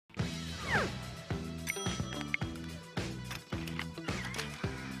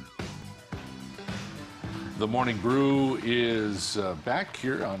The Morning Brew is back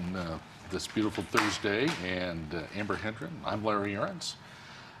here on this beautiful Thursday, and Amber Hendren. I'm Larry Ahrens.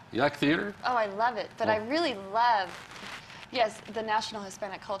 You like theater? Oh, I love it, but I really love, yes, the National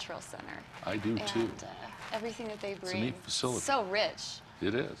Hispanic Cultural Center. I do too. And everything that they bring. It's a neat facility. So rich.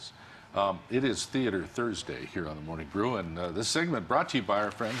 It is. It is Theater Thursday here on the Morning Brew, and this segment brought to you by our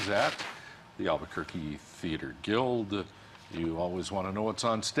friends at the Albuquerque Theater Guild. You always want to know what's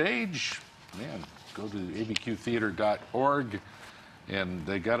on stage? Man, go to abqtheater.org, and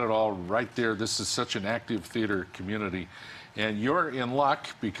they got it all right there. This is such an active theater community, and you're in luck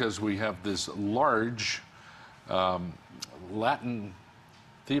because we have this large Latin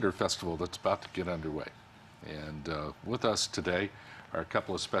theater festival that's about to get underway. And with us today are a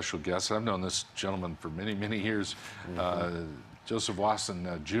couple of special guests. I've known this gentleman for many, many years. Joseph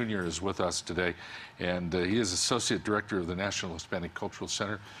Wasson Jr. is with us today, and he is Associate Director of the National Hispanic Cultural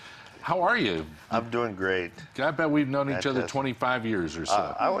Center. How are you? I'm doing great. I bet we've known each other 25 years or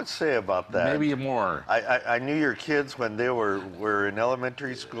so. I would say about that. Maybe more. I knew your kids when they were in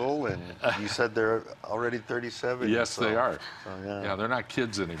elementary school, and you said they're already 37. Yes, so, they are. So, yeah, they're not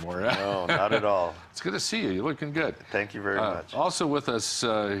kids anymore. No, not at all. It's good to see you. You're looking good. Thank you very much. Also with us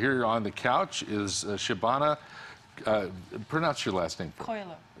here on the couch is Shebana. Pronounce your last name.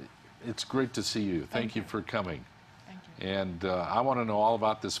 Coelho. It's great to see you. Thank you for coming. Thank you. And I want to know all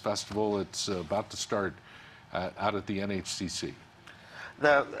about this festival. It's about to start out at the NHCC.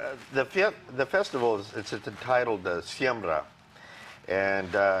 The festival it's entitled Siembra,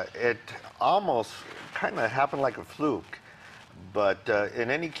 and it almost kind of happened like a fluke. But in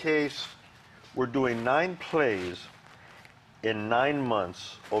any case, we're doing 9 plays in 9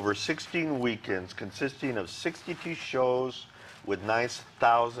 months over 16 weekends, consisting of 62 shows with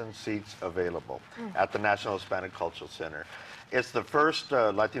 9,000 seats available at the National Hispanic Cultural Center. It's the first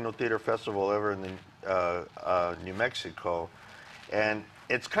Latino theater festival ever in New Mexico, and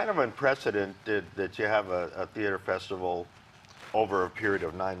it's kind of unprecedented that you have a theater festival over a period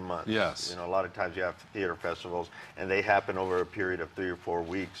of 9 months. Yes. You know, a lot of times you have theater festivals, and they happen over a period of 3 or 4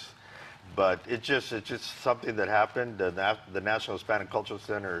 weeks. But it's just something that happened. The National Hispanic Cultural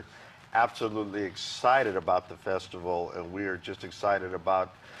Center absolutely excited about the festival, and we are just excited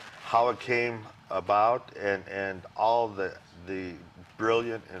about how it came about and all the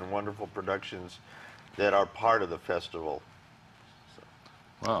brilliant and wonderful productions that are part of the festival. So.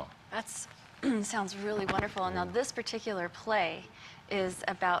 Wow. That's sounds really wonderful. And now this particular play is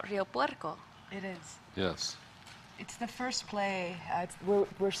about Rio Puerco. It is. Yes. It's the first play.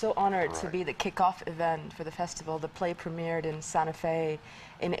 We're so honored to be the kickoff event for the festival. The play premiered in Santa Fe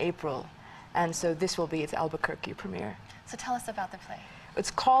in April, and so this will be its Albuquerque premiere. So tell us about the play.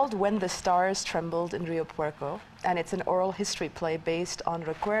 It's called When the Stars Trembled in Rio Puerco, and it's an oral history play based on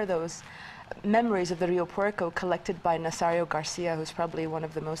Recuerdos, memories of the Rio Puerco collected by Nazario Garcia, who's probably one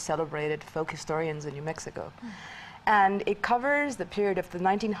of the most celebrated folk historians in New Mexico. And it covers the period of the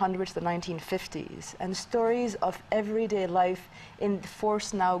 1900s to the 1950s and stories of everyday life in 4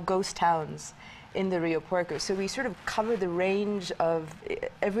 now ghost towns in the Rio Puerco. So we sort of cover the range of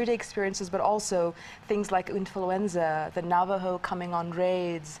everyday experiences, but also things like influenza, the Navajo coming on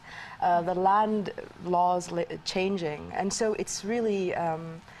raids, the land laws changing. And so it's really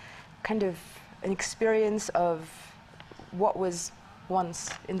kind of an experience of what was once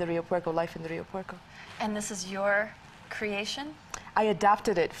in the Rio Puerco, life in the Rio Puerco. And this is your creation? I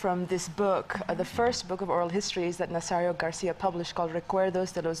adapted it from this book, the first book of oral histories that Nazario Garcia published called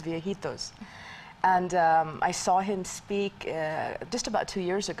Recuerdos de los Viejitos. And I saw him speak just about 2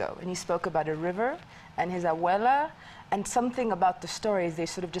 years ago, and he spoke about a river and his abuela, and something about the stories, they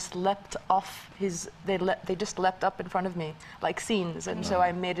sort of just leapt off they just leapt up in front of me like scenes, and so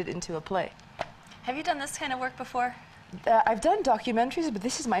I made it into a play. Have you done this kind of work before? I've done documentaries, but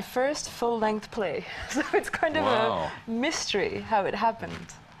this is my first full-length play. So it's kind of a mystery how it happened.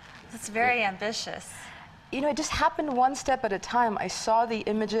 It's very ambitious. You know, it just happened one step at a time. I saw the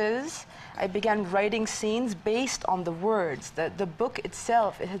images. I began writing scenes based on the words. The book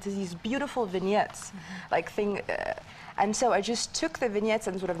itself, it has these beautiful vignettes, and so I just took the vignettes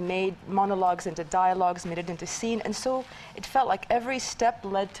and sort of made monologues into dialogues, made it into scene, and so it felt like every step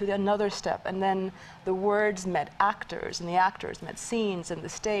led to another step, and then the words met actors, and the actors met scenes and the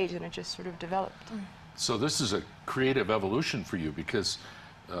stage, and it just sort of developed. So this is a creative evolution for you, because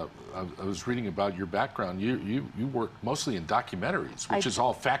I was reading about your background. You work mostly in documentaries, which is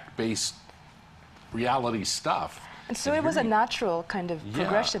all fact-based reality stuff. And so it was a natural kind of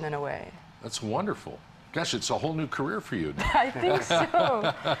progression in a way. That's wonderful. Gosh, it's a whole new career for you. I think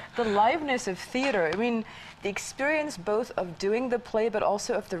so. The liveness of theater. I mean, the experience both of doing the play, but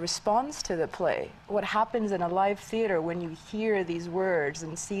also of the response to the play. What happens in a live theater when you hear these words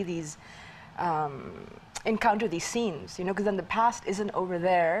and see these, encounter these scenes, you know, because then the past isn't over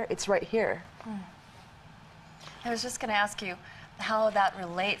there, it's right here. I was just going to ask you how that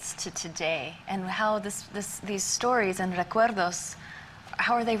relates to today and how these stories and recuerdos,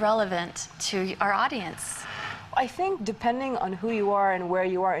 how are they relevant to our audience? I think depending on who you are and where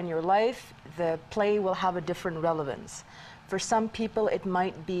you are in your life, the play will have a different relevance. For some people, it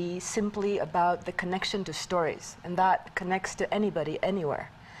might be simply about the connection to stories, and that connects to anybody, anywhere.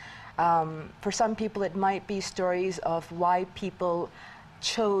 For some people, it might be stories of why people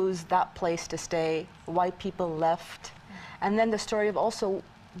chose that place to stay, why people left, and then the story of also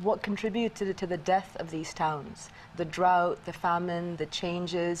what contributed to the death of these towns. The drought, the famine, the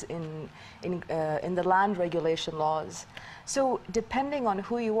changes in the land regulation laws. So depending on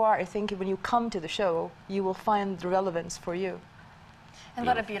who you are, I think when you come to the show, you will find the relevance for you. And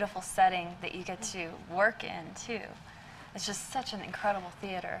what a beautiful setting that you get to work in, too. It's just such an incredible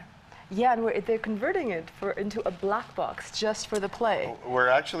theater. Yeah, and they're converting it into a black box just for the play. We're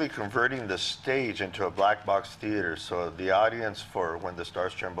actually converting the stage into a black box theater, so the audience for When the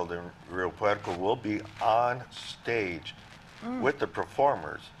Stars Trembled in Rio Puerco will be on stage with the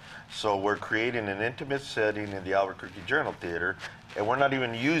performers. So we're creating an intimate setting in the Albuquerque Journal Theater, and we're not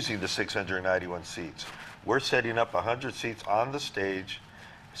even using the 691 seats. We're setting up 100 seats on the stage,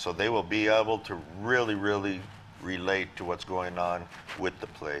 so they will be able to really, really relate to what's going on with the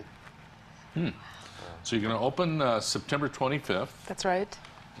play. So you're going to open September 25th. That's right.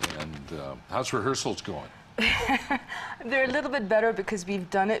 And how's rehearsals going? They're a little bit better because we've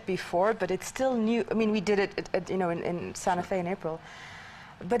done it before, but it's still new. I mean, we did it, in Santa Fe in April.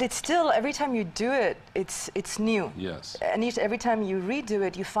 But it's still, every time you do it, it's new. Yes. And every time you redo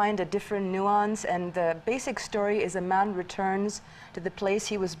it, you find a different nuance. And the basic story is a man returns to the place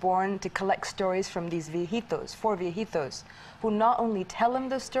he was born to collect stories from these viejitos, 4 viejitos, who not only tell him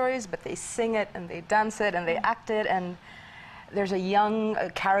the stories, but they sing it and they dance it and they act it. And there's a young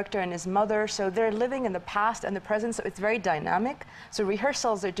character and his mother, so they're living in the past and the present. So it's very dynamic. So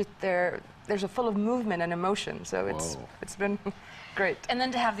rehearsals are just there's a full of movement and emotion. So it's been great. And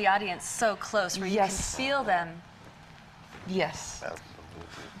then to have the audience so close where you can feel them. Yes.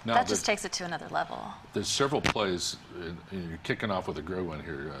 Now That just takes it to another level. There's several plays, and you're kicking off with a great one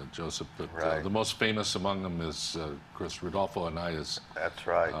here, Joseph, but the most famous among them is, of course, Rodolfo Anaya's That's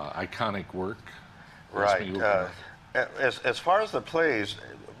right. iconic work. Right. As far as the plays,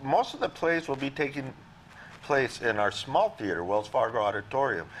 most of the plays will be taking place in our small theater, Wells Fargo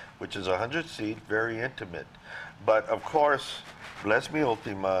Auditorium, which is 100-seat, very intimate. But of course, Bless Mi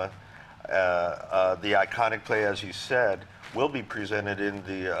Ultima, the iconic play, as you said, will be presented in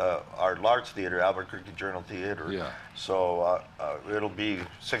our large theater, Albuquerque Journal Theater. Yeah. So it'll be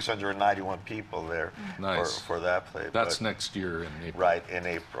 691 people there for that play. That's next year in April. Right, in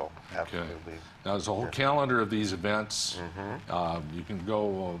April, absolutely. Okay. Now, there's a whole calendar of these events. You can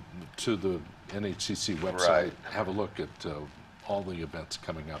go to the NHCC website, have a look at all the events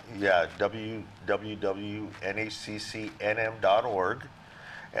coming up. Yeah, www.nhccnm.org,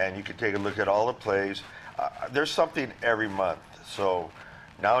 and you can take a look at all the plays. There's something every month. So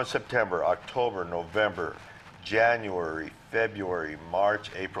now in September, October, November, January, February,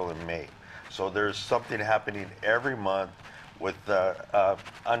 March, April, and May. So there's something happening every month with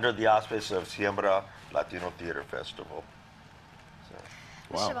under the auspice of Siembra Latino Theater Festival.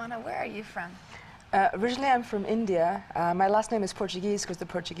 Wow. Shebana, where are you from? Originally, I'm from India. My last name is Portuguese because the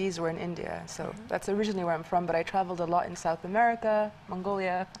Portuguese were in India. So that's originally where I'm from, but I traveled a lot in South America,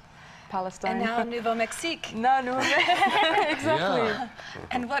 Mongolia, Palestine. And now Nouveau Mexique. No, exactly. Yeah.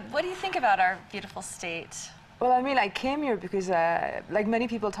 And what do you think about our beautiful state? Well, I mean, I came here because, like many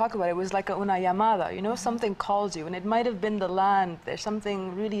people talk about, it was like una llamada, you know, something calls you, and it might have been the land. There's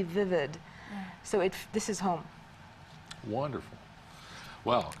something really vivid. So this is home. Wonderful.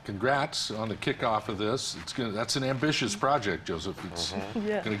 Well, congrats on the kickoff of this. That's an ambitious project, Joseph. It's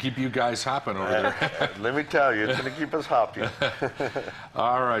going to keep you guys hopping over there. Let me tell you, it's going to keep us hopping.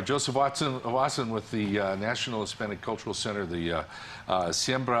 All right, Joseph Wasson with the National Hispanic Cultural Center, the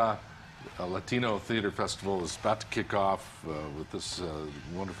Siembra Latino Theater Festival is about to kick off with this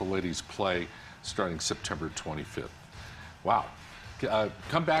wonderful ladies' play starting September 25th. Wow.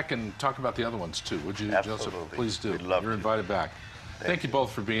 Come back and talk about the other ones too, would you, Absolutely. Joseph? Please do. We'd love You're to. invited back. Thank you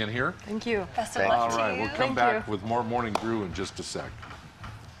both for being here. Thank you. Best of luck All to right, you. we'll come back with more Morning Brew in just a sec.